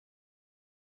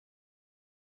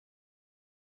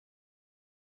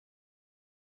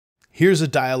Here's a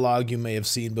dialog you may have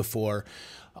seen before.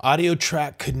 Audio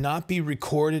track could not be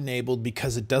record enabled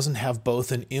because it doesn't have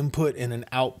both an input and an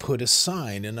output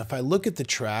assigned. And if I look at the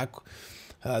track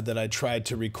that I tried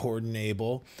to record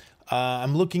enable,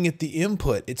 I'm looking at the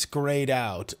input. It's grayed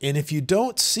out. And if you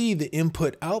don't see the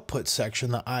input-output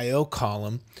section, the I/O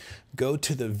column, go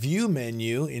to the View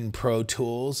menu in Pro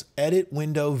Tools, Edit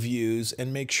Window Views,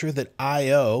 and make sure that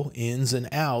I/O, ins and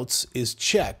outs, is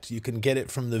checked. You can get it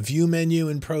from the View menu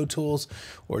in Pro Tools,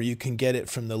 or you can get it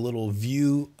from the little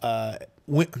View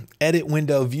Edit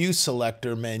Window View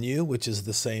Selector menu, which is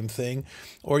the same thing,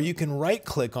 or you can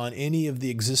right-click on any of the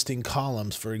existing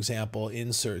columns. For example,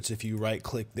 Inserts. If you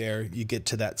right-click there, you get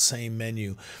to that same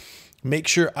menu. Make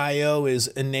sure I/O is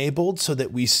enabled so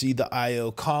that we see the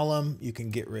I/O column. You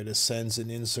can get rid of sends and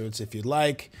inserts if you'd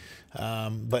like.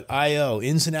 But I/O,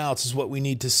 ins and outs, is what we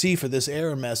need to see for this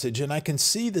error message. And I can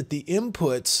see that the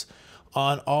inputs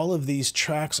on all of these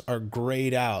tracks are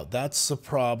grayed out. That's the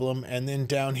problem. And then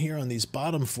down here on these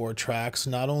bottom 4 tracks,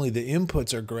 not only the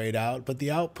inputs are grayed out, but the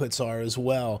outputs are as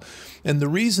well. And the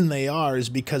reason they are is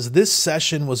because this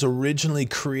session was originally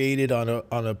created on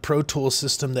a Pro Tools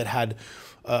system that had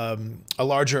a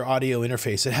larger audio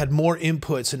interface. It had more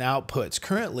inputs and outputs.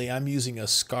 Currently, I'm using a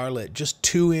Scarlett, just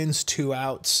 2 ins, 2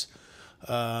 outs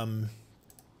audio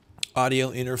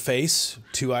interface,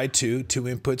 2i2, 2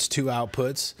 inputs, 2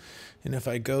 outputs. And if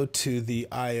I go to the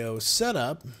I/O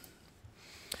setup,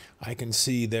 I can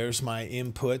see there's my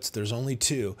inputs. There's only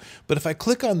 2. But if I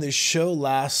click on this Show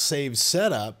Last Saved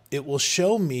Setup, it will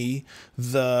show me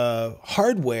the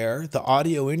hardware, the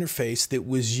audio interface that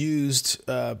was used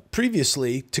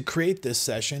previously to create this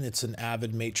session. It's an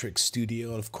Avid Matrix Studio.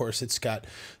 And of course, it's got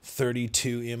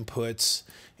 32 inputs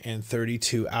and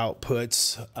 32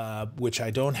 outputs, which I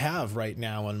don't have right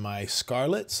now on my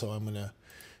Scarlett. So I'm going to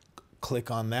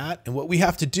click on that. And what we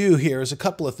have to do here is a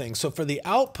couple of things. So for the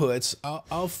outputs,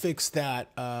 I'll fix that.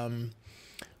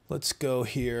 Let's go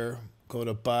here, go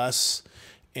to bus.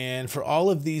 And for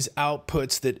all of these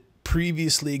outputs that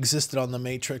previously existed on the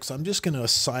matrix, I'm just going to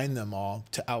assign them all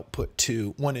to output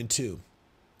 1 and 2.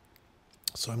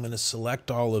 So I'm going to select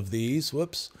all of these.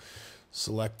 Whoops.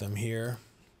 Select them here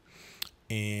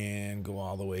and go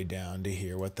all the way down to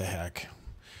here. What the heck?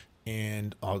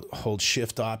 And I'll hold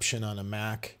Shift Option on a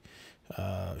Mac.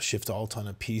 Shift Alt on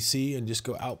a PC, and just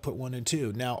go output 1 and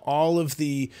 2. Now all of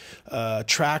the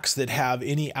tracks that have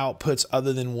any outputs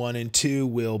other than 1 and 2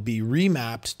 will be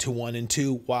remapped to 1 and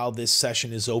 2 while this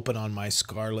session is open on my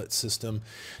Scarlett system.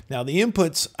 Now the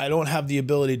inputs, I don't have the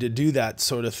ability to do that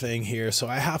sort of thing here, so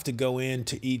I have to go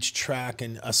into each track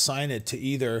and assign it to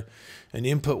either an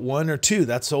input 1 or 2.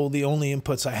 That's all the only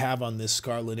inputs I have on this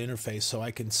Scarlett interface, so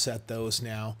I can set those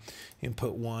now,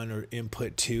 input 1 or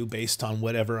input 2, based on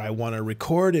whatever I want to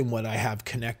record and what I have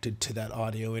connected to that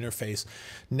audio interface.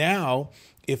 Now,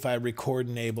 if I record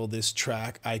enable this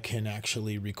track, I can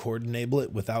actually record enable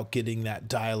it without getting that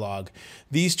dialog.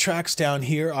 These tracks down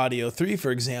here, audio 3,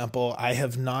 for example, I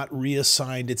have not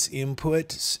reassigned its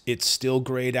input. It's still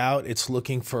grayed out. It's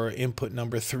looking for input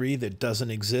number 3 that doesn't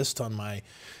exist on my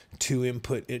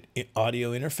 2-input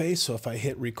audio interface. So if I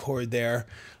hit record there,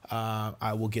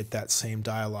 I will get that same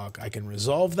dialog. I can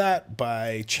resolve that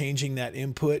by changing that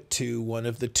input to one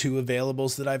of the 2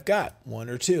 availables that I've got, 1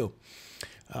 or 2.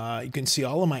 You can see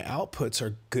all of my outputs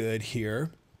are good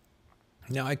here.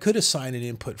 Now I could assign an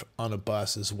input on a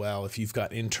bus as well if you've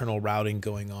got internal routing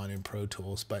going on in Pro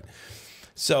Tools. But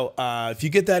so if you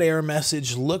get that error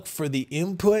message, look for the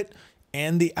input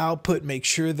and the output. Make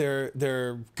sure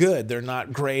they're good. They're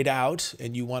not grayed out,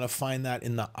 and you want to find that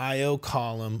in the I/O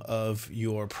column of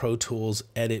your Pro Tools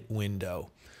edit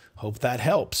window. Hope that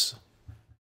helps.